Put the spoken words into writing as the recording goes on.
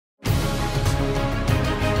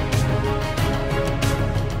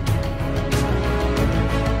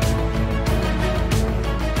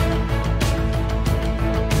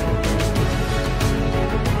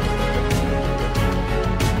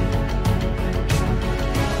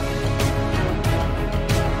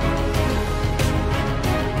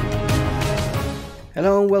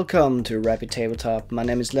Hello and welcome to Rapid Tabletop. My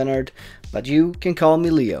name is Leonard, but you can call me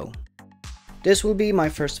Leo. This will be my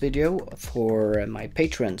first video for my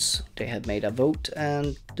patrons. They have made a vote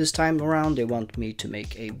and this time around they want me to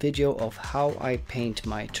make a video of how I paint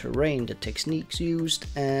my terrain, the techniques used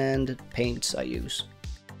and the paints I use.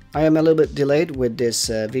 I am a little bit delayed with this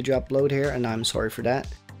video upload here and I'm sorry for that.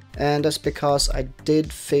 And that's because I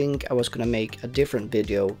did think I was going to make a different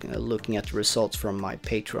video looking at the results from my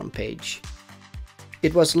Patreon page.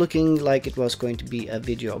 It was looking like it was going to be a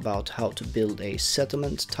video about how to build a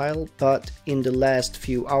settlement tile, but in the last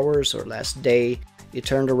few hours or last day it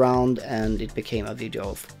turned around and it became a video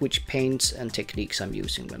of which paints and techniques I'm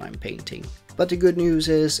using when I'm painting. But the good news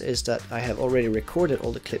is that I have already recorded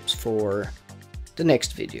all the clips for the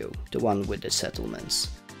next video, the one with the settlements.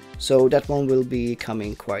 So that one will be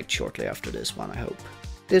coming quite shortly after this one, I hope.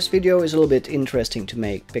 This video is a little bit interesting to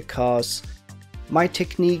make because my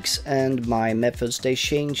techniques and my methods, they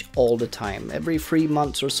change all the time. Every 3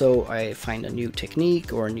 months or so I find a new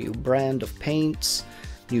technique or a new brand of paints,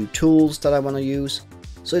 new tools that I want to use.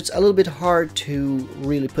 So it's a little bit hard to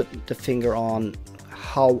really put the finger on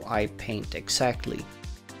how I paint exactly.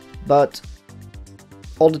 But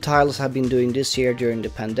all the tiles I've been doing this year during the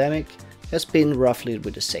pandemic has been roughly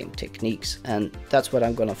with the same techniques, and that's what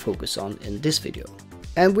I'm gonna focus on in this video.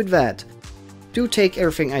 And with that, do take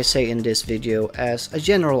everything I say in this video as a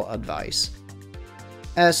general advice,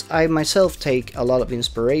 as I myself take a lot of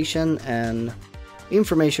inspiration and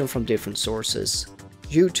information from different sources.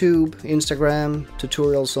 YouTube, Instagram,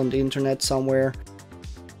 tutorials on the internet somewhere.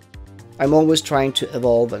 I'm always trying to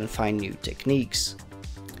evolve and find new techniques.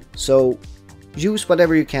 So use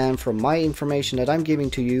whatever you can from my information that I'm giving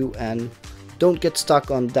to you and don't get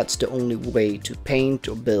stuck on that's the only way to paint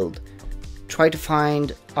or build. Try to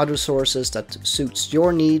find other sources that suits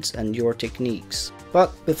your needs and your techniques.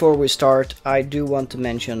 But before we start, I do want to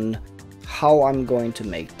mention how I'm going to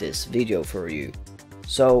make this video for you.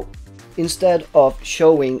 So instead of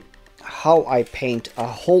showing how I paint a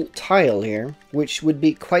whole tile here, which would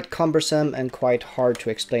be quite cumbersome and quite hard to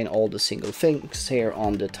explain all the single things here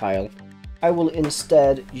on the tile, I will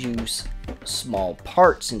instead use small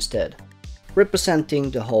parts instead,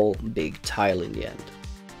 representing the whole big tile in the end.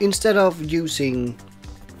 Instead of using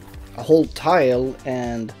a whole tile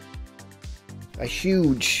and a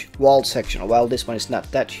huge wall section, well, this one is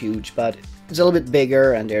not that huge, but it's a little bit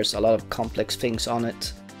bigger and there's a lot of complex things on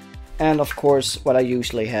it. And of course, what I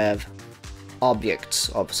usually have, objects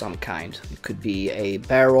of some kind. It could be a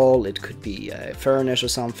barrel, it could be a furnace or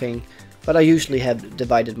something, but I usually have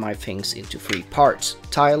divided my things into 3 parts: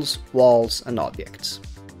 tiles, walls and objects.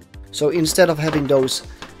 So instead of having those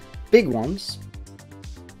big ones,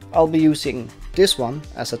 I'll be using this one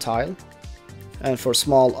as a tile, and for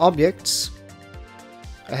small objects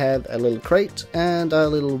I have a little crate and a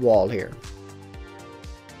little wall here.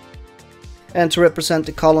 And to represent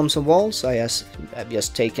the columns and walls, I've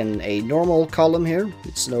just taken a normal column here.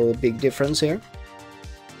 It's no big difference here.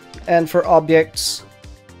 And for objects,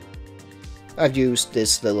 I've used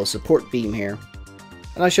this little support beam here.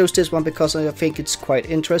 And I chose this one because I think it's quite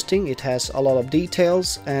interesting. It has a lot of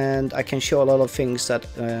details and I can show a lot of things that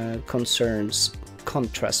concerns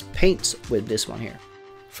contrast paints with this one here.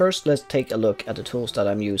 First, let's take a look at the tools that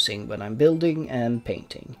I'm using when I'm building and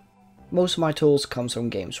painting. Most of my tools comes from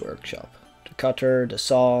Games Workshop. The cutter, the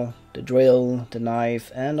saw, the drill, the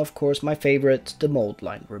knife, and of course my favorite, the mold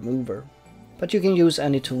line remover. But you can use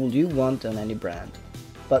any tool you want and any brand.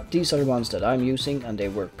 But these are the ones that I'm using and they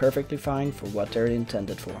work perfectly fine for what they're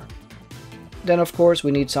intended for. Then of course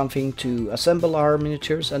we need something to assemble our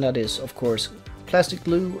miniatures, and that is of course plastic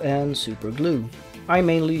glue and super glue. I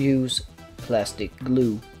mainly use plastic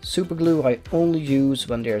glue. Super glue I only use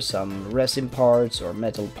when there's some resin parts or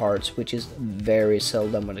metal parts, which is very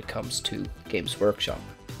seldom when it comes to Games Workshop.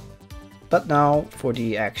 But now for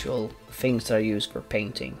the actual things that I use for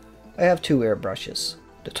painting. I have 2 airbrushes.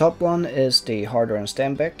 The top one is the Harder and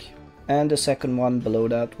Stenbeck, and the second one below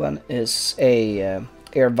that one is a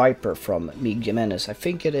Air Viper from Mig Jimenez. I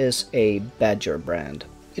think it is a Badger brand.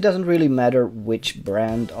 It doesn't really matter which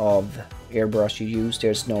brand of airbrush you use,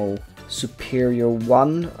 there's no superior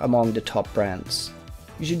one among the top brands.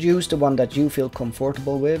 You should use the one that you feel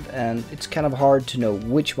comfortable with, and it's kind of hard to know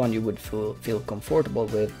which one you would feel comfortable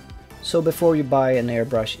with. So before you buy an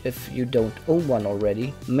airbrush, if you don't own one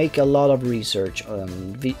already, make a lot of research on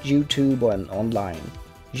YouTube and online.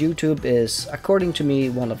 YouTube is, according to me,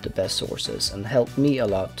 one of the best sources and helped me a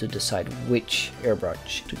lot to decide which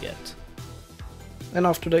airbrush to get. And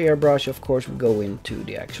after the airbrush, of course, we go into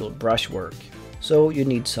the actual brush work. So you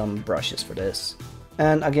need some brushes for this.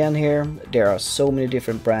 And again here, there are so many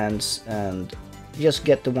different brands and Just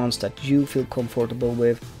get the ones that you feel comfortable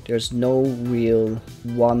with. There's no real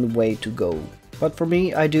one way to go. But for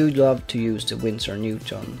me, I do love to use the Winsor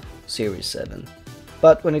Newton Series 7.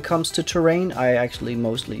 But when it comes to terrain, I actually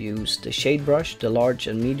mostly use the shade brush, the large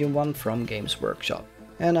and medium one from Games Workshop.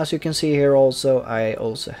 And as you can see here also, I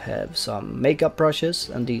also have some makeup brushes,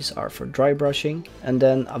 and these are for dry brushing. And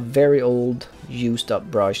then a very old used up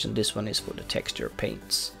brush, and this one is for the texture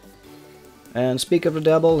paints. And speak of the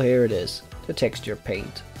devil, here it is, the texture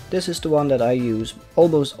paint. This is the one that I use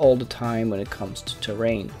almost all the time when it comes to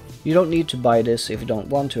terrain. You don't need to buy this if you don't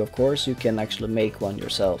want to, of course, you can actually make one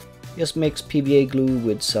yourself. Just mix PVA glue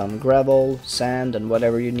with some gravel, sand and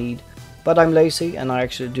whatever you need. But I'm lazy and I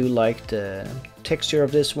actually do like the texture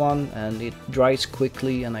of this one, and it dries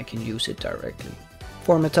quickly and I can use it directly.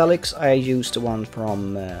 For metallics I use the one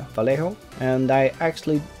from Vallejo, and I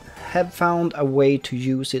actually have found a way to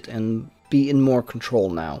use it and be in more control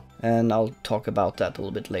now. And I'll talk about that a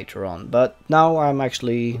little bit later on. But now I'm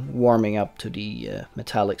actually warming up to the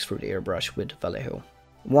metallics through the airbrush with Vallejo.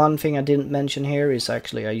 One thing I didn't mention here is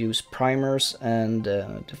actually I use primers and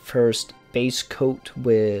the first base coat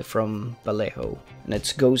from Vallejo. And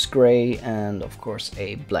it's Ghost Grey and of course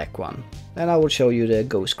a black one. And I will show you the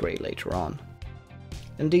Ghost Grey later on.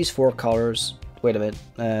 And these 4 colors, wait a minute,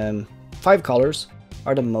 5 colors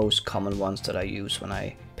are the most common ones that I use when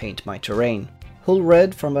I paint my terrain. Hull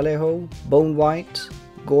Red from Vallejo, Bone White,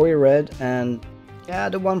 Gory Red, and yeah,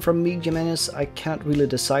 the one from Medium Menace I can't really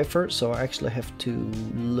decipher, so I actually have to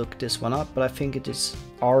look this one up, but I think it is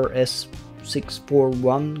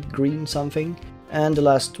RS641 green something. And the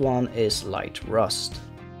last one is Light Rust.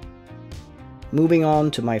 Moving on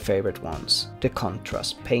to my favorite ones, the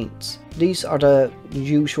contrast paints. These are the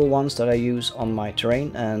usual ones that I use on my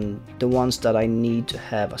terrain and the ones that I need to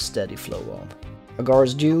have a steady flow of.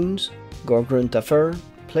 Agar's Dunes, Gorgrunta Fur,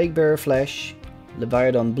 Plaguebearer Flesh,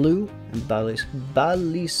 Leviathan Blue, and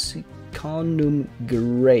Baliscanum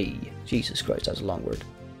Grey. Jesus Christ, that's a long word.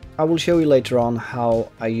 I will show you later on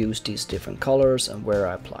how I use these different colors and where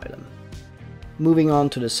I apply them. Moving on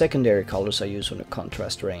to the secondary colors I use on the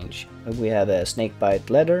contrast range. We have a Snakebite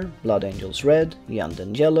Leather, Blood Angels Red,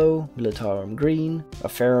 Yanden Yellow, Militarum Green,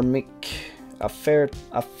 Apherimatic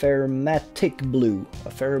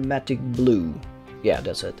Blue, yeah,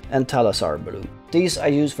 that's it, and Talasar Blue. These I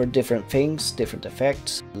use for different things, different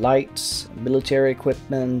effects, lights, military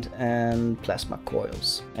equipment and plasma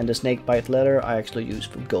coils. And the Snakebite Leather I actually use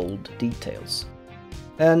for gold details.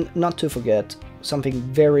 And not to forget, something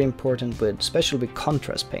very important especially with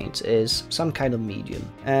contrast paints, is some kind of medium.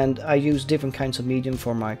 And I use different kinds of medium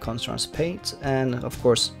for my contrast paints, and of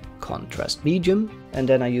course contrast medium, and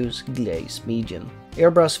then I use glaze medium.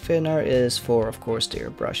 Airbrush thinner is for, of course, the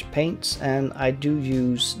airbrush paints, and I do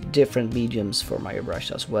use different mediums for my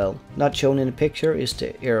airbrush as well. Not shown in the picture is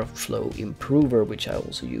the airflow improver, which I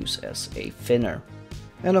also use as a thinner.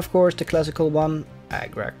 And of course the classical one,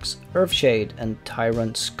 Agrax Earthshade and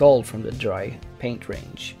Tyrant Skull from the dry paint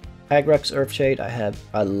range. Agrax Earthshade I have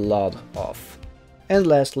a lot of. And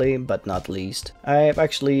lastly, but not least, I've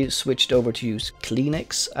actually switched over to use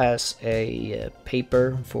Kleenex as a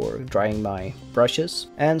paper for drying my brushes,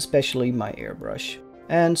 and especially my airbrush.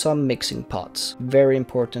 And some mixing pots, very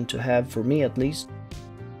important to have for me at least.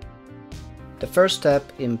 The first step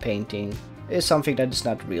in painting is something that is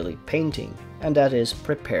not really painting, and that is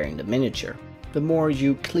preparing the miniature. The more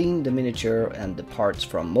you clean the miniature and the parts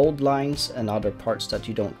from mold lines and other parts that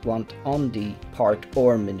you don't want on the part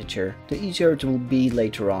or miniature, the easier it will be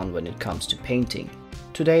later on when it comes to painting.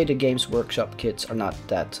 Today the Games Workshop kits are not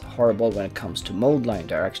that horrible when it comes to mold line,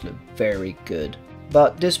 they're actually very good.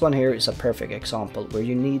 But this one here is a perfect example where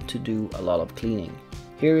you need to do a lot of cleaning.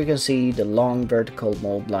 Here you can see the long vertical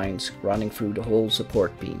mold lines running through the whole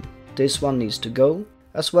support beam. This one needs to go,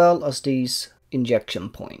 as well as these injection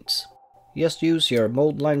points. Just use your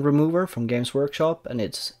mold line remover from Games Workshop and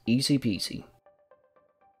it's easy peasy.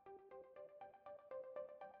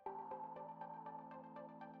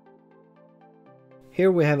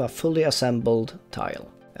 Here we have a fully assembled tile.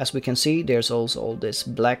 As we can see, there's also all these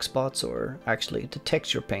black spots, or actually the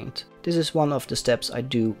texture paint. This is one of the steps I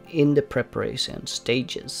do in the preparation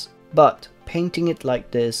stages. But painting it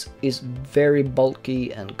like this is very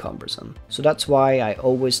bulky and cumbersome. So that's why I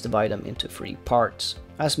always divide them into 3 parts.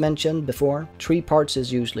 As mentioned before, 3 parts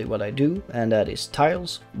is usually what I do, and that is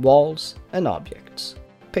tiles, walls and objects.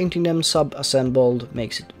 Painting them sub-assembled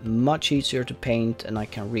makes it much easier to paint, and I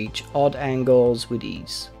can reach odd angles with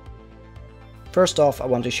ease. First off, I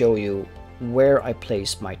want to show you where I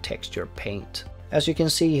place my texture paint. As you can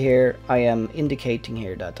see here, I am indicating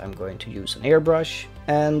here that I'm going to use an airbrush,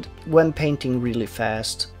 and when painting really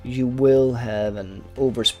fast, you will have an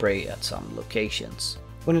overspray at some locations.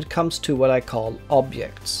 When it comes to what I call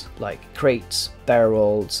objects, like crates,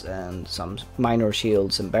 barrels, and some minor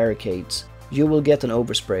shields and barricades, you will get an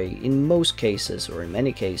overspray in most cases, or in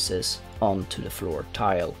many cases, onto the floor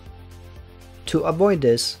tile. To avoid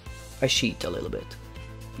this, I cheat a little bit.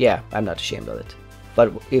 Yeah, I'm not ashamed of it.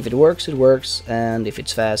 But if it works, it works, and if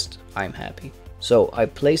it's fast, I'm happy. So I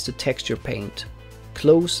place the texture paint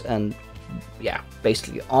close and, yeah,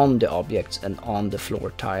 basically on the objects and on the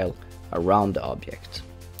floor tile around the object,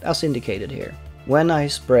 as indicated here. When I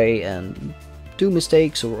spray and do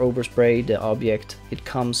mistakes or overspray the object, it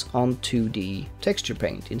comes onto the texture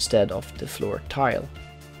paint instead of the floor tile.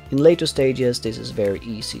 In later stages, this is very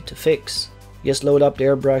easy to fix. Just load up the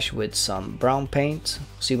airbrush with some brown paint,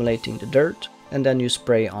 simulating the dirt, and then you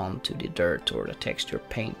spray onto the dirt or the texture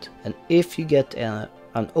paint. And if you get an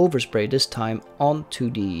overspray this time onto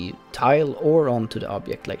the tile or onto the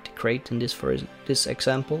object, like the crate in this for this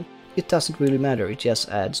example, it doesn't really matter, it just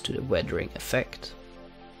adds to the weathering effect.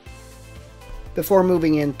 Before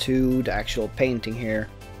moving into the actual painting here,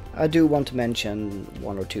 I do want to mention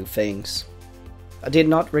one or two things. I did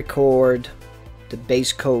not record the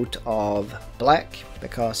base coat of black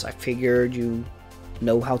because I figured you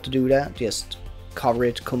know how to do that, just cover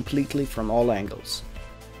it completely from all angles.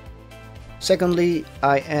 Secondly,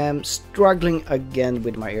 I am struggling again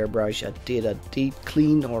with my airbrush. I did a deep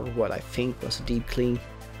clean, or what I think was a deep clean,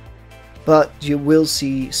 but you will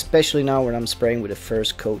see, especially now when I'm spraying with the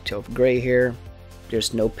first coat of gray here,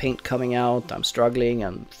 there's no paint coming out. I'm struggling,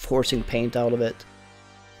 I'm forcing paint out of it,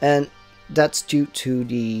 and that's due to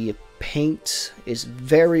the paint is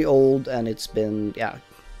very old and it's been, yeah,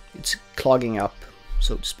 it's clogging up,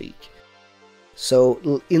 so to speak.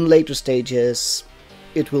 So in later stages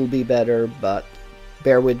it will be better, but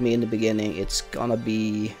bear with me in the beginning, it's gonna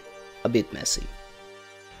be a bit messy.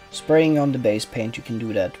 Spraying on the base paint, you can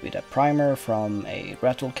do that with a primer from a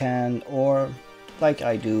rattle can, or like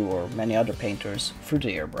I do, or many other painters, through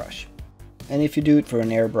the airbrush. And if you do it for an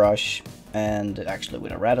airbrush, and actually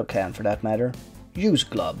with a rattle can for that matter, use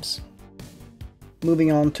gloves.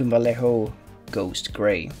 Moving on to Vallejo Ghost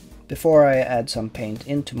Grey. Before I add some paint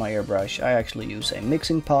into my airbrush, I actually use a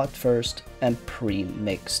mixing pot first and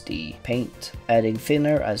pre-mix the paint, adding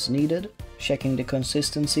thinner as needed, checking the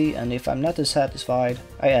consistency, and if I'm not as satisfied,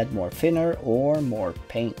 I add more thinner or more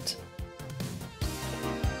paint.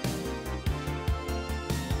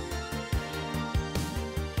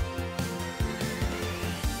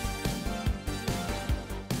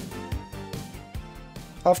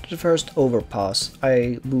 After the first overpass,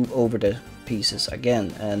 I move over the pieces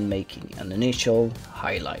again and making an initial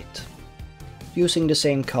highlight. Using the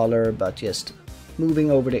same color, but just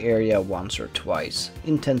moving over the area once or twice,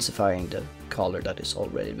 intensifying the color that is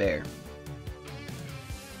already there.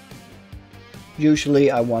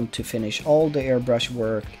 Usually I want to finish all the airbrush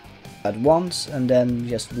work at once and then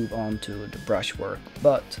just move on to the brush work,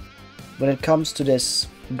 but when it comes to this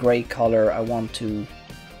gray color, I want to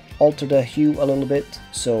alter the hue a little bit,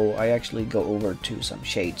 so I actually go over to some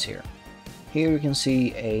shades here. Here you can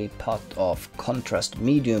see a pot of contrast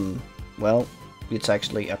medium. Well, it's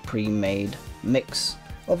actually a pre-made mix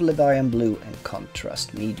of Levian blue and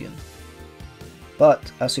contrast medium.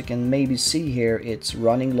 But as you can maybe see here, it's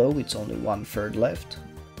running low, it's only 1/3 left.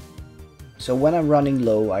 So when I'm running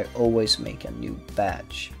low, I always make a new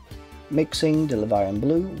batch, mixing the Levian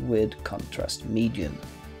blue with contrast medium,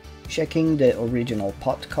 checking the original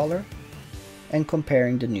pot color, and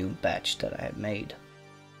comparing the new batch that I have made.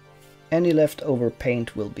 Any leftover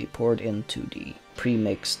paint will be poured into the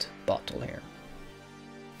pre-mixed bottle here.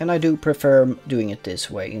 And I do prefer doing it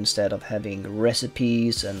this way instead of having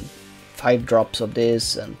recipes and 5 drops of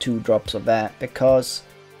this and 2 drops of that, because,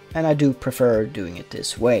 and I do prefer doing it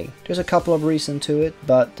this way. There's a couple of reasons to it,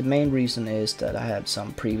 but the main reason is that I had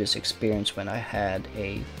some previous experience when I had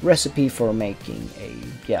a recipe for making a,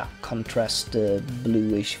 contrast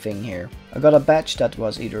bluish thing here. I got a batch that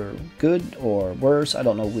was either good or worse, I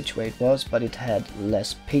don't know which way it was, but it had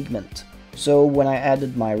less pigment. So when I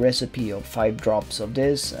added my recipe of 5 drops of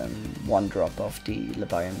this and 1 drop of the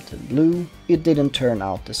Leviathan blue, it didn't turn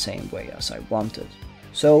out the same way as I wanted.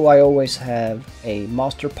 So I always have a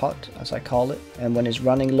master pot, as I call it, and when it's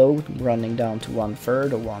running low, running down to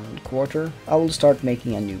 1/3 or 1/4, I will start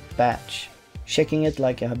making a new batch, checking it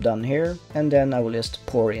like I have done here, and then I will just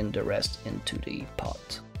pour in the rest into the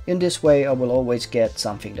pot. In this way I will always get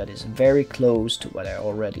something that is very close to what I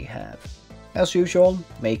already have. As usual,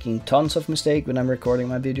 making tons of mistakes when I'm recording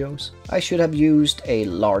my videos. I should have used a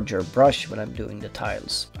larger brush when I'm doing the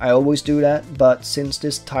tiles. I always do that, but since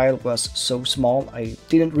this tile was so small, I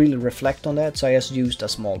didn't really reflect on that, so I just used a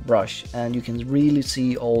small brush, and you can really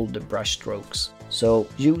see all the brush strokes. So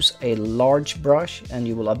use a large brush and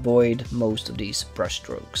you will avoid most of these brush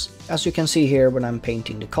strokes. As you can see here, when I'm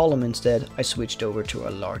painting the column instead, I switched over to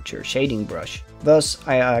a larger shading brush. Thus,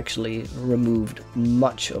 I actually removed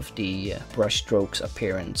much of the brush strokes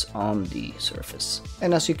appearance on the surface.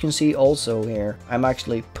 And as you can see also here, I'm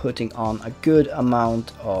actually putting on a good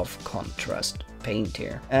amount of contrast paint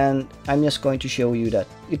here, and I'm just going to show you that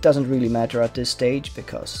it doesn't really matter at this stage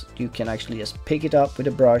because you can actually just pick it up with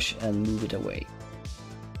a brush and move it away.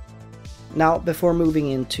 Now, before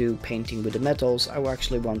moving into painting with the metals, I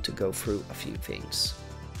actually want to go through a few things.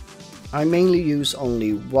 I mainly use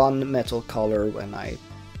only one metal color when I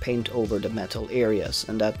paint over the metal areas,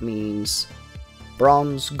 and that means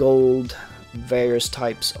bronze, gold, various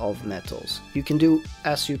types of metals. You can do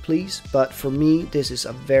as you please, but for me this is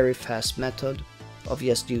a very fast method of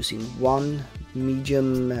just using one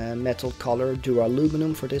medium metal color,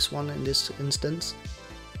 duraluminum for this one in this instance,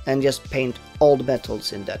 and just paint all the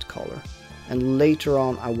metals in that color. And later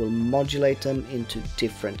on I will modulate them into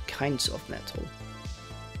different kinds of metal.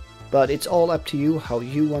 But it's all up to you how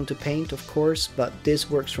you want to paint, of course, but this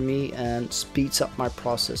works for me and speeds up my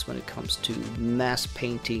process when it comes to mass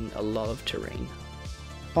painting a lot of terrain.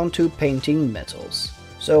 On to painting metals.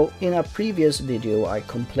 So in a previous video I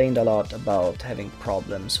complained a lot about having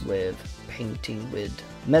problems with painting with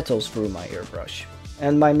metals through my airbrush.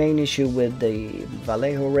 And my main issue with the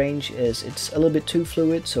Vallejo range is it's a little bit too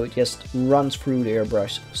fluid, so it just runs through the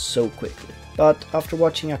airbrush so quickly. But after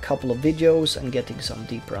watching a couple of videos and getting some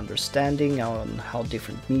deeper understanding on how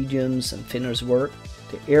different mediums and thinners work,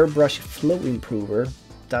 the airbrush flow improver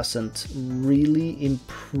doesn't really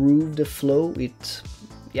improve the flow. It's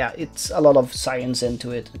a lot of science into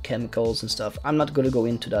it, chemicals and stuff. I'm not going to go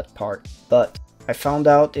into that part, but I found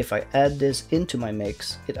out if I add this into my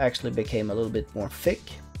mix, it actually became a little bit more thick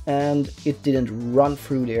and it didn't run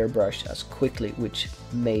through the airbrush as quickly, which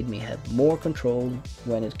made me have more control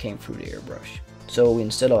when it came through the airbrush. So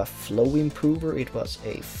instead of a flow improver, it was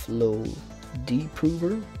a flow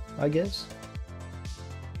deprover, I guess.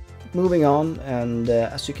 Moving on, and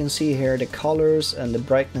as you can see here, the colors and the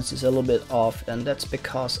brightness is a little bit off, and that's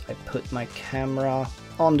because I put my camera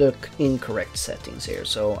on the incorrect settings here,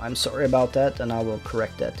 so I'm sorry about that and I will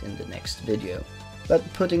correct that in the next video.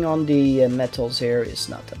 But putting on the metals here is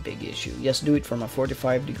not a big issue. Just do it from a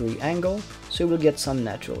 45-degree angle so you will get some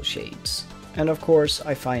natural shades. And of course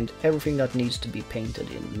I find everything that needs to be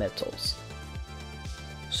painted in metals.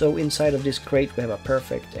 So inside of this crate we have a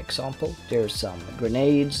perfect example. There's some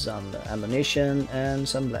grenades, some ammunition and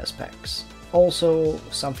some blast packs. Also,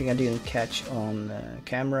 something I didn't catch on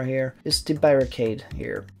camera here is the barricade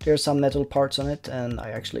here. There's some metal parts on it and I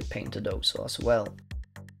actually painted those as well.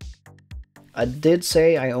 I did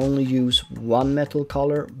say I only use one metal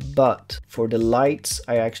color, but for the lights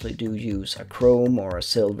I actually do use a chrome or a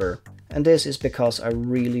silver. And this is because I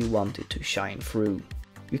really want it to shine through.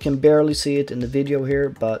 You can barely see it in the video here,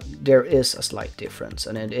 but there is a slight difference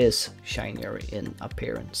and it is shinier in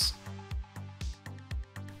appearance.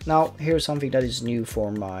 Now here's something that is new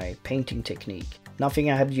for my painting technique. Nothing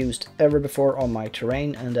I have used ever before on my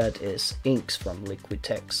terrain, and that is inks from Liquid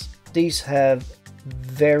Text. These have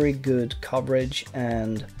very good coverage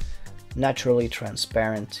and naturally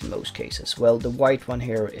transparent in most cases. Well, the white one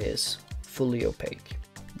here is fully opaque.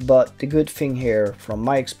 But the good thing here from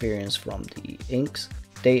my experience from the inks,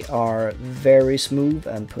 they are very smooth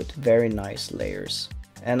and put very nice layers.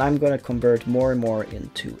 And I'm gonna convert more and more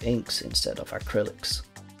into inks instead of acrylics.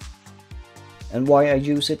 And why I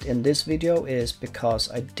use it in this video is because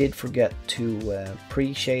I did forget to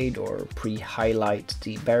pre-shade or pre-highlight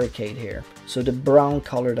the barricade here. So the brown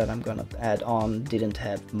color that I'm gonna add on didn't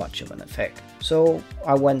have much of an effect. So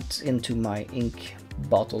I went into my ink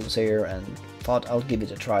bottles here and thought I'll give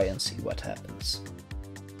it a try and see what happens.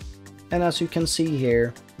 And as you can see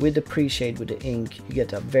here, with the pre-shade with the ink, you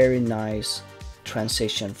get a very nice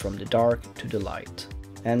transition from the dark to the light.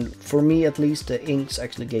 And for me at least, the inks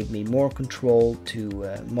actually gave me more control to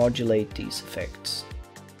modulate these effects.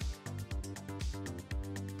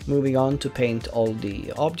 Moving on to paint all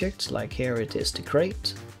the objects, like here it is the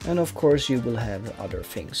crate. And of course you will have other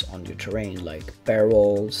things on your terrain like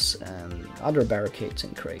barrels and other barricades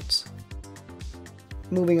and crates.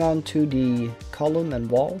 Moving on to the column and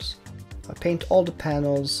walls, I paint all the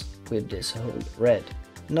panels with this whole red.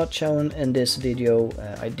 Not shown in this video,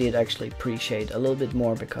 I did actually pre-shade a little bit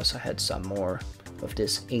more because I had some more of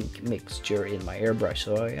this ink mixture in my airbrush,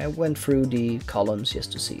 so I went through the columns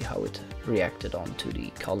just to see how it reacted onto the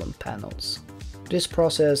column panels. This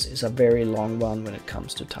process is a very long one when it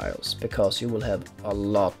comes to tiles, because you will have a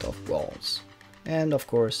lot of walls and of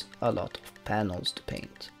course a lot of panels to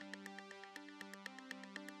paint.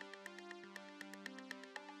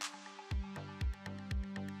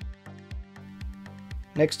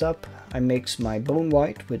 Next up, I mix my bone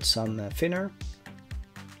white with some thinner,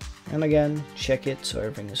 and again check it so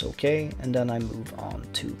everything is okay, and then I move on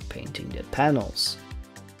to painting the panels.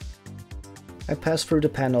 I pass through the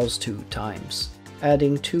panels 2 times,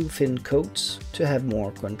 adding 2 thin coats to have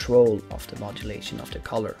more control of the modulation of the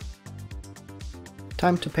color.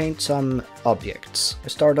 Time to paint some objects. I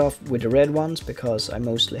start off with the red ones because I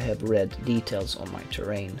mostly have red details on my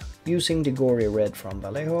terrain. Using the gory red from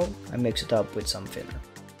Vallejo, I mix it up with some thinner.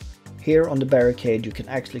 Here on the barricade you can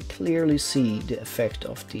actually clearly see the effect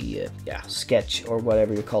of the sketch or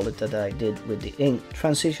whatever you call it that I did with the ink,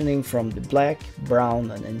 transitioning from the black, brown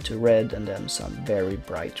and into red, and then some very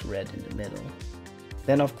bright red in the middle.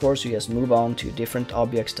 Then of course you just move on to different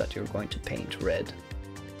objects that you're going to paint red.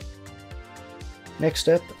 Next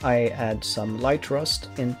up, I add some light rust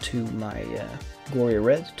into my gory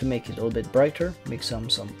red to make it a little bit brighter, mix some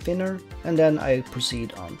thinner, and then I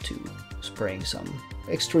proceed on to spraying some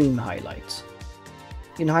extreme highlights.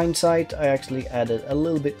 In hindsight, I actually added a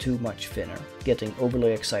little bit too much thinner, getting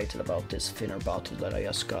overly excited about this thinner bottle that I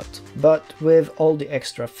just got. But with all the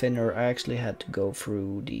extra thinner, I actually had to go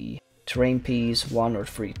through the terrain piece 1 or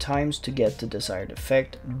 3 times to get the desired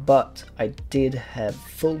effect, but I did have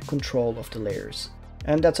full control of the layers.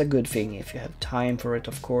 And that's a good thing if you have time for it,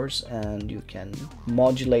 of course, and you can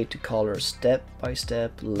modulate the color step by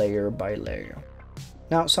step, layer by layer.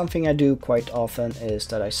 Now, something I do quite often is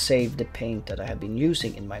that I save the paint that I have been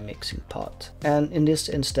using in my mixing pot. And in this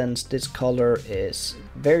instance, this color is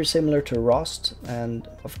very similar to rust, and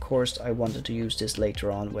of course I wanted to use this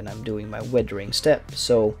later on when I'm doing my weathering step.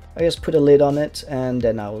 So I just put a lid on it, and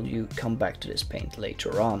then I will come back to this paint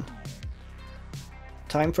later on.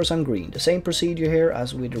 Time for some green. The same procedure here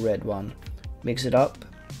as with the red one. Mix it up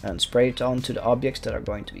and spray it onto the objects that are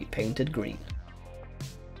going to be painted green.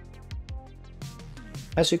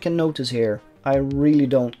 As you can notice here, I really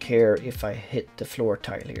don't care if I hit the floor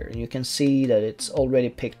tile here, and you can see that it's already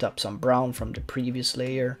picked up some brown from the previous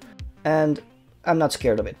layer, and I'm not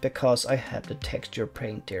scared of it because I have the texture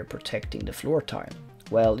paint there protecting the floor tile.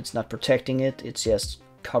 Well, it's not protecting it, it's just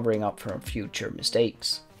covering up for future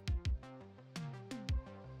mistakes.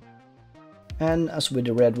 And as with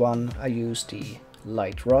the red one, I use the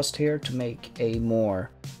light rust here to make a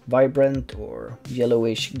more vibrant or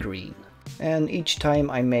yellowish green. And each time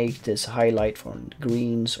I make this highlight from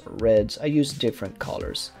greens or reds, I use different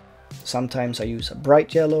colors. Sometimes I use a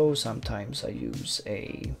bright yellow, sometimes I use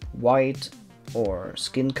a white or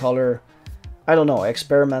skin color. I don't know, I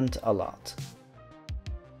experiment a lot.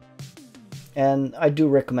 And I do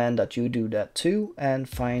recommend that you do that too and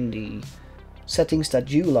find the settings that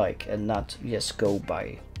you like and not just go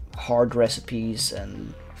by hard recipes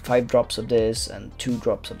and 5 drops of this and 2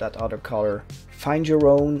 drops of that other color. Find your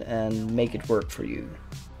own and make it work for you.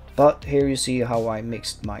 But here you see how I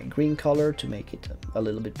mixed my green color to make it a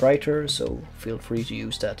little bit brighter, so feel free to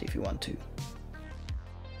use that if you want to.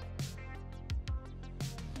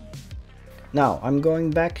 Now I'm going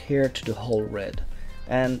back here to the whole red,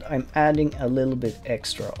 and I'm adding a little bit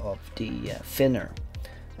extra of the thinner.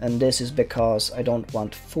 And this is because I don't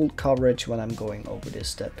want full coverage when I'm going over this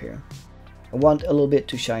step here. I want a little bit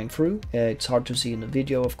to shine through. It's hard to see in the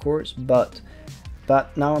video, of course, but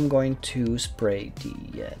now I'm going to spray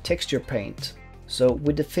the texture paint. So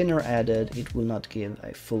with the thinner added, it will not give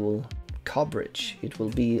a full coverage. It will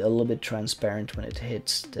be a little bit transparent when it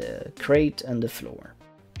hits the crate and the floor,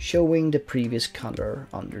 showing the previous color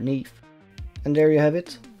underneath. And there you have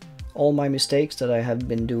it. All my mistakes that I have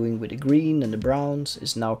been doing with the green and the browns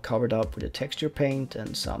is now covered up with the texture paint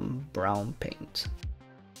and some brown paint.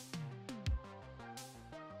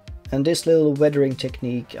 And this little weathering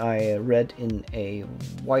technique I read in a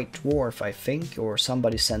White Dwarf, I think, or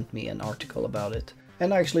somebody sent me an article about it.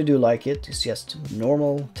 And I actually do like it. It's just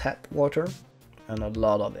normal tap water and a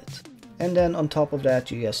lot of it. And then on top of that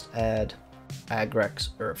you just add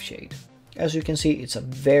Agrax Earthshade. As you can see, it's a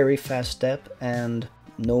very fast step and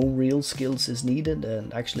no real skills is needed,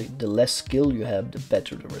 and actually the less skill you have, the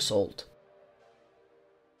better the result.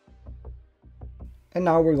 And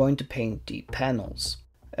now we're going to paint the panels.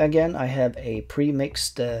 Again, I have a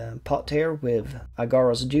pre-mixed pot here with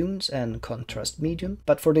Agara's Dunes and Contrast Medium,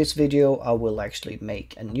 but for this video I will actually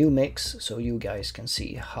make a new mix so you guys can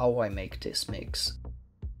see how I make this mix.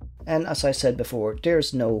 And as I said before,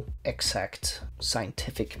 there's no exact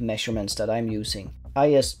scientific measurements that I'm using.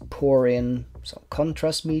 I just pour in some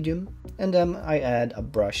contrast medium and then I add a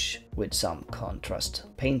brush with some contrast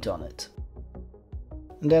paint on it.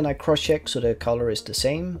 And then I cross check so the color is the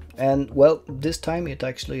same, and well, this time it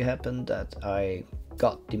actually happened that I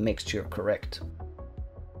got the mixture correct.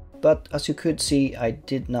 But as you could see, I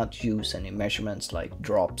did not use any measurements like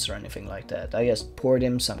drops or anything like that. I just poured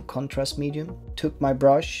in some contrast medium, took my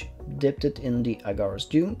brush, dipped it in the agar's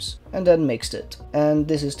dunes, and then mixed it. And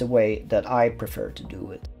this is the way that I prefer to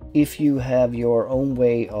do it. If you have your own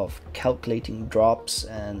way of calculating drops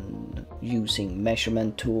and using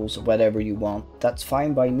measurement tools or whatever you want, that's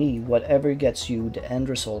fine by me, whatever gets you the end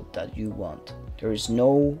result that you want. There is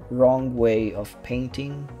no wrong way of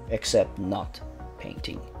painting except not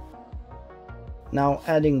painting. Now,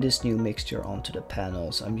 adding this new mixture onto the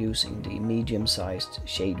panels, I'm using the medium-sized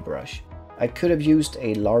shade brush. I could have used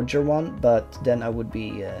a larger one, but then I would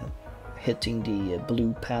be hitting the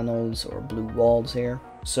blue panels or blue walls here.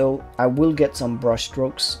 So I will get some brush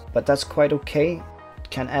strokes, but that's quite okay. It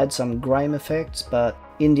can add some grime effects, but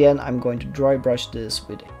in the end I'm going to dry brush this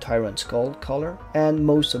with a Tyrant Skull color, and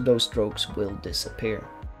most of those strokes will disappear.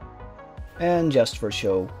 And just for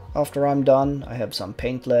show, after I'm done, I have some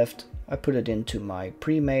paint left. I put it into my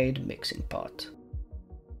pre-made mixing pot.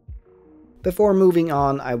 Before moving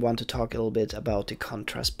on, I want to talk a little bit about the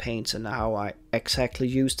contrast paints and how I exactly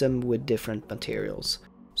use them with different materials.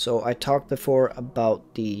 So I talked before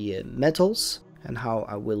about the metals and how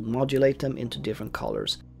I will modulate them into different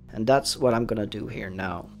colors, and that's what I'm gonna do here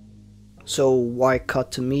now. So why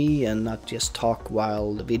cut to me and not just talk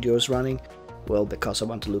while the video is running? Well, because I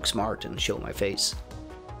want to look smart and show my face.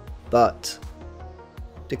 But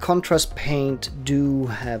the contrast paint do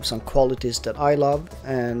have some qualities that I love,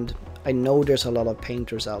 and I know there's a lot of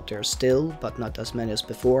painters out there still, but not as many as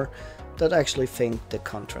before, that actually think the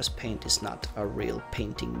contrast paint is not a real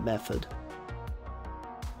painting method.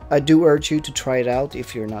 I do urge you to try it out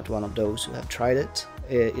if you're not one of those who have tried it.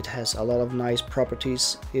 It has a lot of nice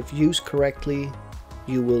properties. If used correctly,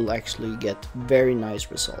 you will actually get very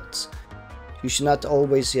nice results. You should not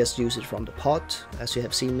always just use it from the pot. As you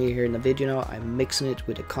have seen me here in the video now, I'm mixing it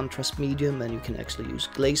with a contrast medium, and you can actually use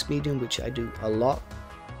glaze medium, which I do a lot,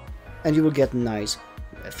 and you will get nice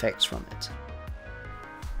effects from it.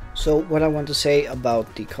 So what I want to say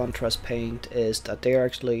about the contrast paint is that they are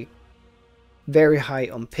actually very high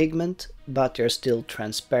on pigment, but they're still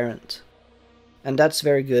transparent. And that's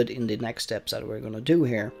very good in the next steps that we're going to do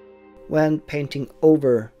here. When painting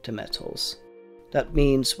over the metals, that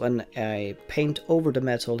means when I paint over the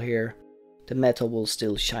metal here, the metal will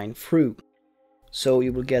still shine through. So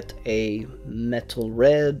you will get a metal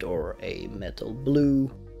red or a metal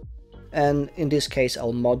blue. And in this case,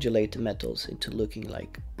 I'll modulate the metals into looking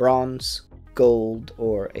like bronze, gold,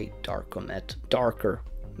 or a darker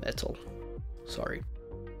metal. Sorry.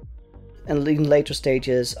 And in later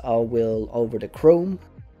stages, I will, over the chrome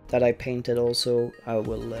that I painted also, I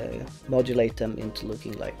will modulate them into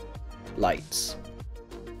looking like lights.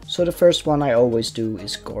 So the first one I always do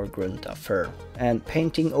is Gorgrunta fur, and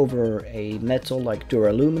painting over a metal like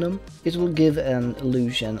duraluminum, it will give an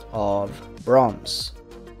illusion of bronze.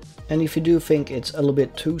 And if you do think it's a little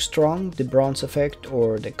bit too strong, the bronze effect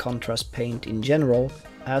or the contrast paint in general,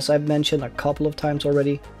 as I've mentioned a couple of times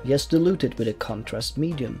already, just dilute it with a contrast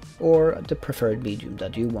medium or the preferred medium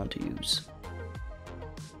that you want to use.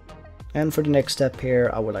 And for the next step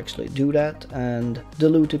here, I will actually do that and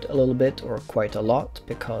dilute it a little bit or quite a lot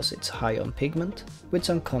because it's high on pigment with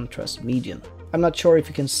some contrast medium. I'm not sure if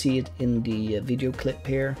you can see it in the video clip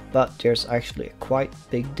here, but there's actually a quite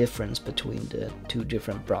big difference between the two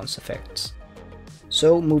different bronze effects.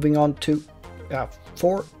 So moving on to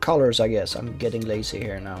 4 colors, I guess. I'm getting lazy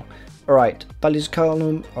here now. Alright,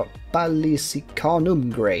 Balisicanum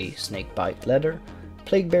Grey, Snakebite Leather,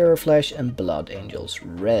 Plaguebearer Flesh, and Blood Angels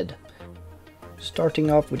Red. Starting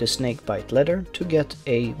off with the Snakebite Leather to get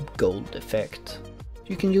a gold effect.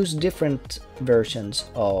 You can use different versions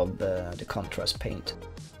of the contrast paint,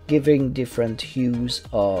 giving different hues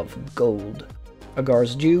of gold.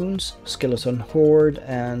 Agar's Dunes, Skeleton Horde,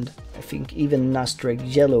 and I think even Nastreg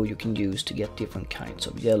Yellow you can use to get different kinds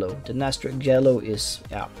of yellow. The Nastreg Yellow is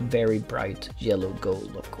very bright yellow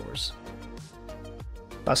gold, of course.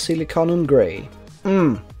 Basilicanum Grey.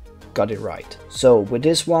 Got it right. So with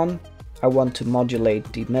this one, I want to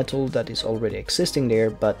modulate the metal that is already existing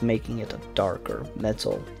there, but making it a darker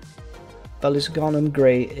metal. Balisicanum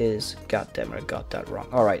Grey is... goddammit, I got that wrong.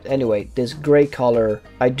 Alright, anyway, this grey color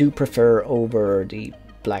I do prefer over the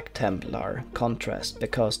Black Templar contrast,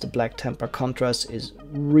 because the Black Templar contrast is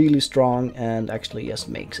really strong and actually just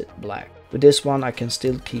makes it black. With this one I can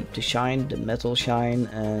still keep the shine, the metal shine,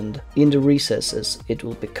 and in the recesses it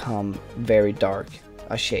will become very dark,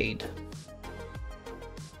 a shade.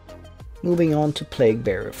 Moving on to Plague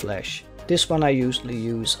Bearer Flesh. This one I usually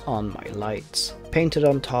use on my lights. Painted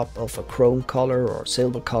on top of a chrome color or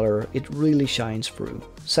silver color, it really shines through.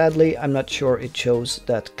 Sadly, I'm not sure it shows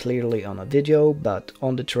that clearly on a video, but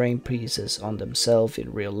on the terrain pieces on themselves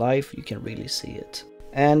in real life you can really see it.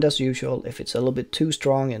 And as usual, if it's a little bit too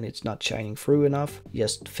strong and it's not shining through enough,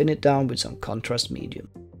 just thin it down with some contrast medium.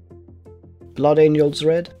 Blood Angels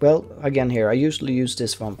Red. Well, again here, I usually use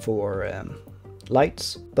this one for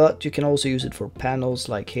lights, but you can also use it for panels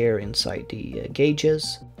like here inside the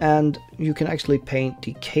gauges, and you can actually paint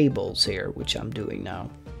the cables here, which I'm doing now.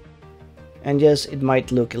 And yes, it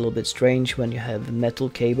might look a little bit strange when you have metal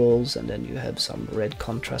cables and then you have some red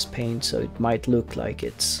contrast paint, so it might look like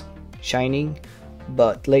it's shining,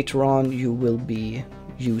 but later on you will be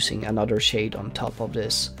using another shade on top of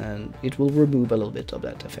this and it will remove a little bit of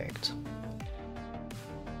that effect.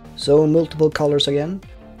 So multiple colors again: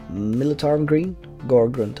 Militarum Green,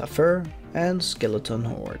 Gorgrunt Fur, and Skeleton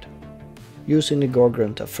Horde. Using the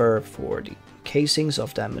Gorgrunt Fur for the casings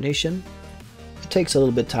of the ammunition. It takes a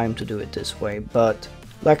little bit of time to do it this way, but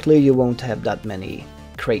luckily you won't have that many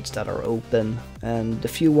crates that are open, and the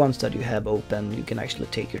few ones that you have open you can actually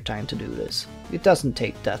take your time to do this. It doesn't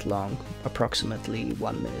take that long, approximately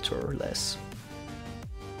 1 minute or less.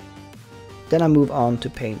 Then I move on to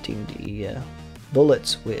painting the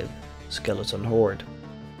bullets with Skeleton Horde.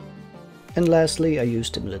 And lastly I use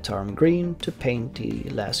the Militarum Green to paint the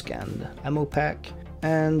lascan ammo pack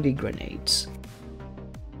and the grenades.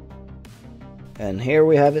 And here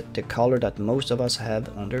we have it, the color that most of us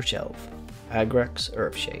have on their shelf, Agrax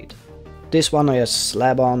Earthshade. This one I just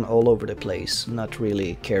slab on all over the place, not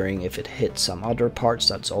really caring if it hits some other parts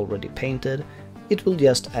that's already painted, it will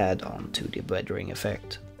just add on to the weathering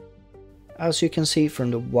effect. As you can see from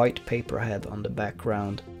the white paper I have on the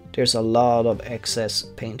background, there's a lot of excess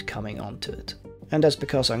paint coming onto it. And that's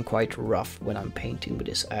because I'm quite rough when I'm painting with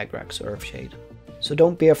this Agrax Earthshade. So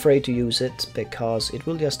don't be afraid to use it, because it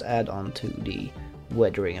will just add on to the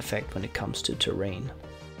weathering effect when it comes to terrain.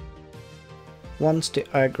 Once the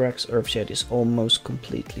Agrax Earthshade is almost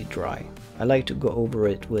completely dry, I like to go over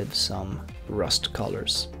it with some rust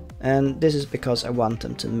colors. And this is because I want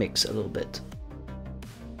them to mix a little bit.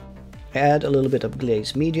 I add a little bit of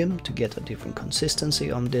glaze medium to get a different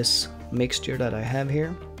consistency on this mixture that I have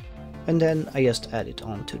here. And then I just add it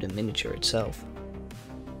onto the miniature itself.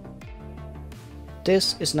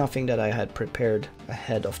 This is nothing that I had prepared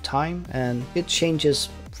ahead of time, and it changes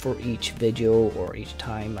for each video or each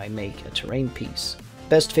time I make a terrain piece.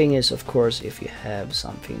 Best thing is of course if you have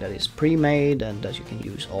something that is pre-made and that you can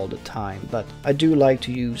use all the time, but I do like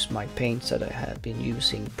to use my paints that I have been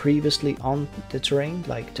using previously on the terrain,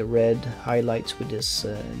 like the red highlights with this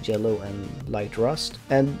yellow and light rust,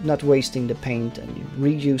 and not wasting the paint and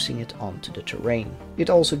reusing it onto the terrain. It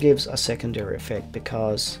also gives a secondary effect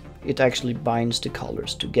because it actually binds the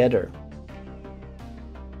colors together.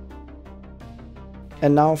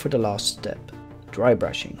 And now for the last step, dry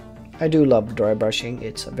brushing. I do love dry brushing,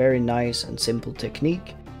 it's a very nice and simple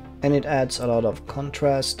technique, and it adds a lot of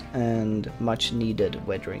contrast and much needed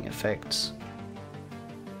weathering effects.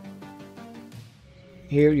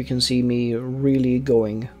 Here you can see me really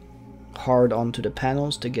going hard onto the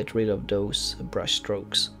panels to get rid of those brush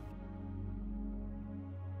strokes.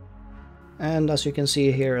 And as you can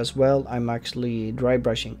see here as well, I'm actually dry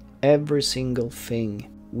brushing every single thing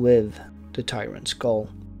with the Tyrant Skull.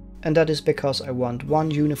 And that is because I want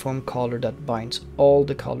one uniform color that binds all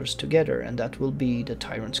the colors together, and that will be the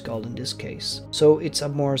Tyrant Skull in this case. So it's a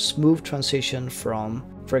more smooth transition from,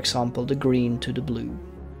 for example, the green to the blue.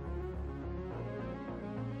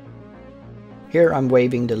 Here I'm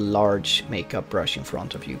waving the large makeup brush in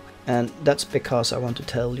front of you, and that's because I want to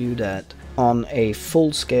tell you that on a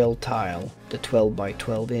full scale tile, the 12 by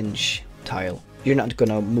 12 inch tile, you're not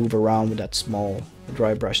gonna move around with that small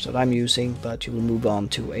dry brush that I'm using, but you will move on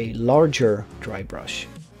to a larger dry brush.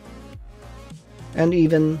 And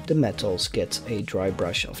even the metals gets a dry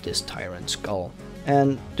brush of this Tyrant Skull.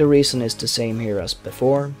 And the reason is the same here as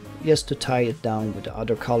before, just to tie it down with the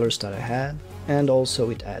other colors that I have, and also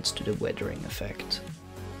it adds to the weathering effect.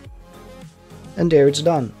 And there it's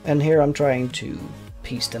done. And here I'm trying to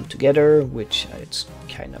piece them together, which it's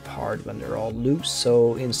kind of hard when they're all loose,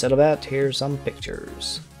 so instead of that, here's some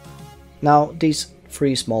pictures. Now these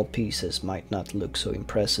 3 small pieces might not look so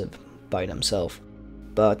impressive by themselves,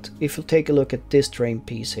 but if you take a look at this terrain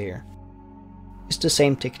piece here, It's the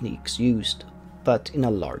same techniques used, but in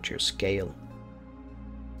a larger scale.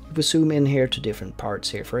 If we zoom in here to different parts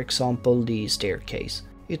here, for example the staircase,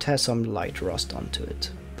 it has some light rust onto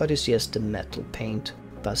it, but it's just the metal paint,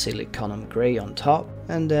 basilicanum grey on top,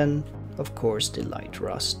 and then of course the light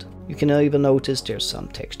rust. You can even notice there's some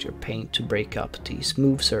texture paint to break up the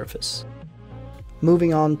smooth surface.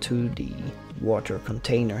 Moving on to the water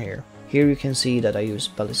container here. Here you can see that I use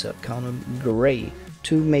basilicanum grey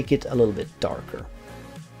to make it a little bit darker.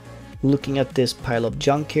 Looking at this pile of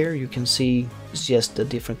junk here, you can see it's just the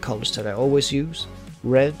different colors that I always use: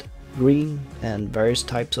 red, green, and various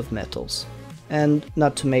types of metals. And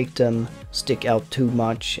not to make them stick out too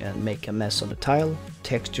much and make a mess on the tile,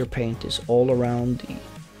 texture paint is all around the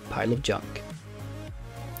pile of junk.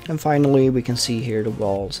 And finally we can see here the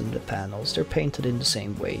walls and the panels, they're painted in the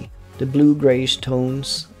same way. The blue grayish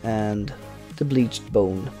tones and the bleached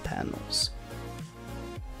bone panels.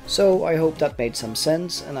 So I hope that made some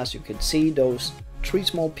sense, and as you can see, those 3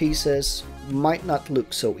 small pieces might not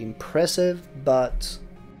look so impressive, but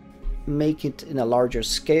make it in a larger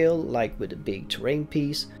scale, like with a big terrain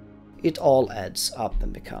piece, it all adds up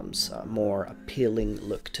and becomes a more appealing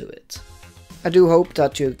look to it. I do hope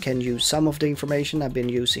that you can use some of the information I've been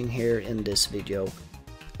using here in this video.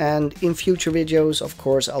 And in future videos, of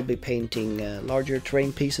course, I'll be painting larger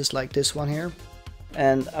terrain pieces like this one here.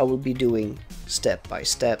 And I will be doing step by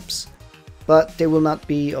steps. But they will not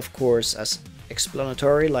be, of course, as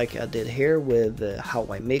explanatory like I did here with how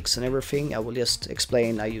I mix and everything. I will just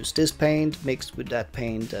explain I use this paint mixed with that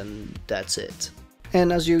paint and that's it.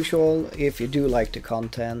 And as usual, if you do like the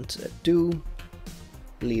content, do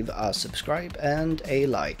leave a subscribe and a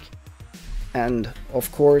like. And of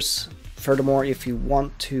course, furthermore, if you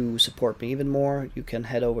want to support me even more, you can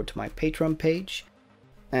head over to my Patreon page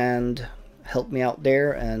and help me out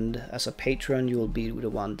there, and as a patron you will be the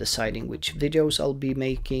one deciding which videos I'll be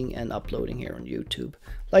making and uploading here on YouTube.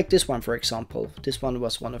 Like this one, for example. This one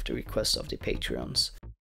was one of the requests of the Patreons.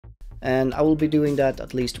 And I will be doing that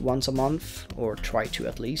at least once a month, or try to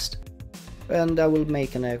at least. And I will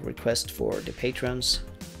make a request for the patrons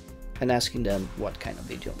and asking them what kind of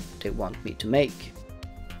video they want me to make.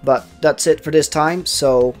 But that's it for this time,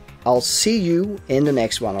 so I'll see you in the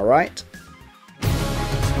next one, alright?